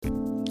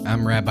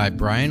I'm Rabbi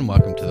Brian.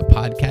 Welcome to the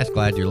podcast.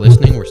 Glad you're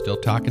listening. We're still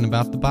talking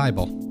about the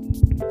Bible.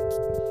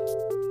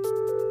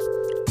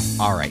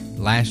 All right,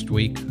 last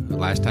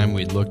time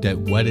we looked at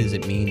what does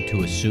it mean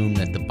to assume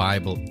that the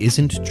Bible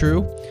isn't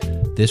true.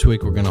 This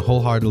week we're going to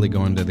wholeheartedly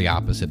go into the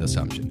opposite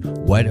assumption.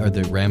 What are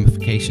the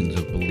ramifications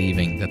of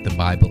believing that the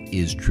Bible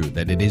is true,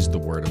 that it is the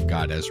Word of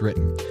God as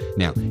written?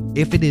 Now,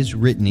 if it is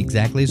written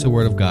exactly as the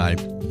Word of God,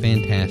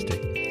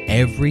 fantastic.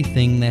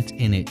 Everything that's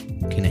in it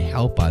can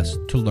help us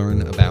to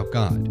learn about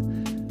God.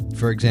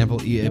 For example,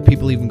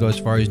 people even go as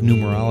far as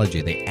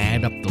numerology. They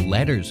add up the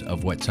letters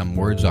of what some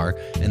words are,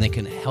 and they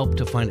can help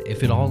to find,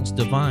 if it all is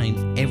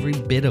divine, every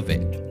bit of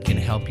it can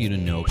help you to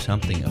know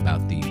something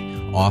about the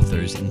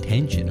author's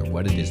intention or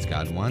what it is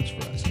God wants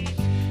for us.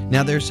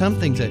 Now, there are some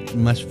things that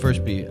must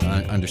first be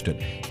understood.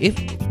 If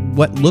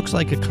what looks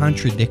like a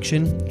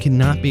contradiction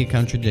cannot be a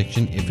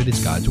contradiction if it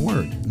is God's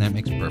word, and that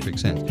makes perfect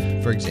sense.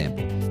 For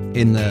example,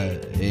 in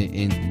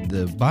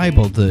the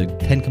Bible, the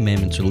Ten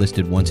Commandments are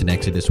listed once in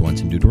Exodus,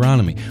 once in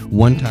Deuteronomy.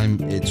 One time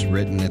it's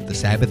written that the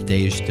Sabbath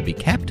day is to be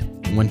kept.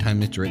 One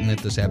time it's written that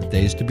the Sabbath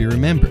day is to be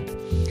remembered.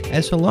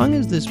 As so long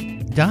as this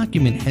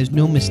document has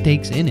no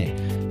mistakes in it,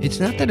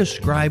 it's not that a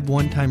scribe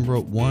one time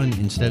wrote one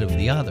instead of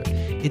the other.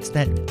 It's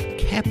that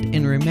kept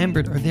and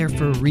remembered are there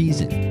for a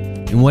reason.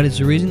 And what is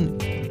the reason?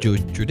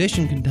 Jewish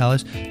tradition can tell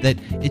us that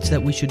it's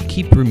that we should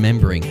keep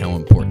remembering how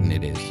important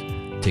it is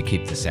to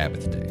keep the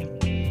Sabbath day.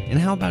 And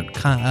how about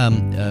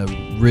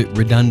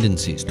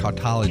redundancies,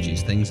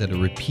 tautologies, things that are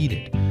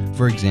repeated?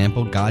 For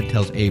example, God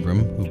tells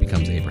Abram, who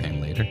becomes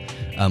Abraham later,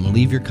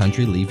 leave your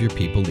country, leave your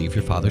people, leave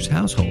your father's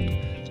household.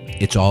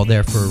 It's all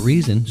there for a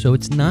reason, so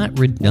it's not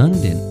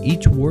redundant.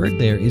 Each word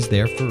there is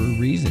there for a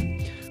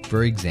reason.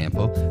 For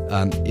example,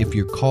 if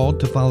you're called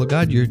to follow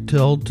God, you're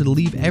told to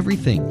leave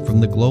everything from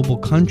the global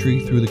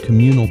country through the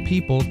communal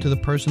people to the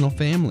personal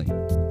family.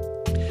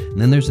 And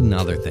then there's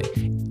another thing.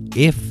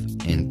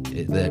 And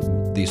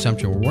the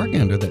assumption we're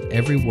working under, that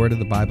every word of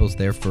the Bible is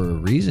there for a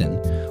reason,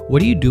 what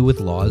do you do with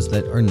laws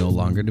that are no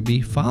longer to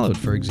be followed?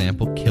 For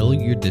example, kill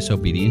your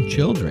disobedient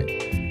children.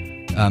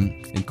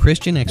 In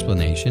Christian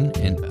explanation,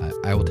 and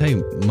I will tell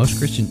you, most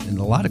Christians, and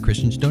a lot of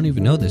Christians don't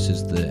even know this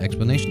is the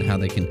explanation, how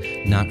they can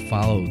not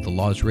follow the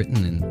laws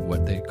written in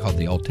what they call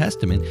the Old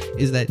Testament,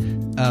 is that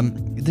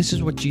this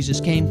is what Jesus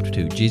came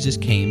to. Jesus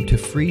came to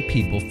free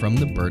people from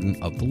the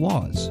burden of the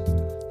laws.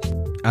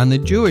 On the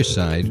Jewish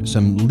side,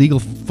 some legal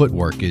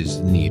footwork is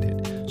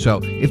needed.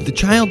 So, if the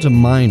child's a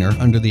minor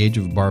under the age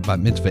of bar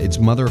bat mitzvah, its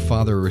mother or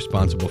father are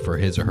responsible for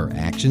his or her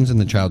actions, and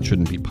the child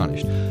shouldn't be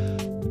punished.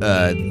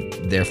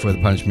 Therefore,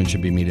 the punishment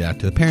should be meted out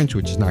to the parents,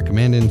 which is not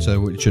commanded, and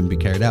so it shouldn't be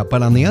carried out.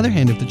 But on the other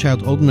hand, if the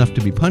child's old enough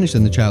to be punished,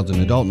 then the child's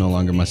an adult, no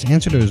longer must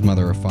answer to his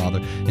mother or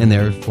father, and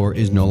therefore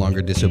is no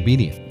longer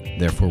disobedient.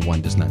 Therefore, one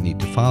does not need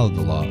to follow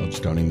the law of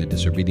stoning the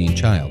disobedient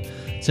child.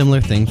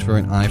 Similar things for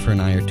an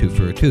eye or tooth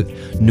for a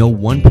tooth. No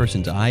one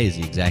person's eye is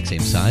the exact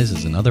same size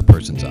as another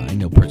person's eye.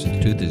 No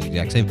person's tooth is the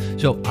exact same.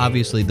 So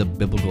obviously the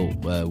biblical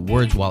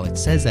words, while it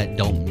says that,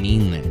 don't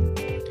mean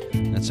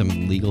that. That's some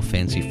legal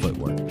fancy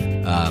footwork.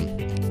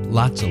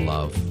 Lots of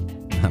love.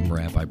 I'm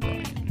Rabbi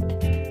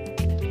Brian.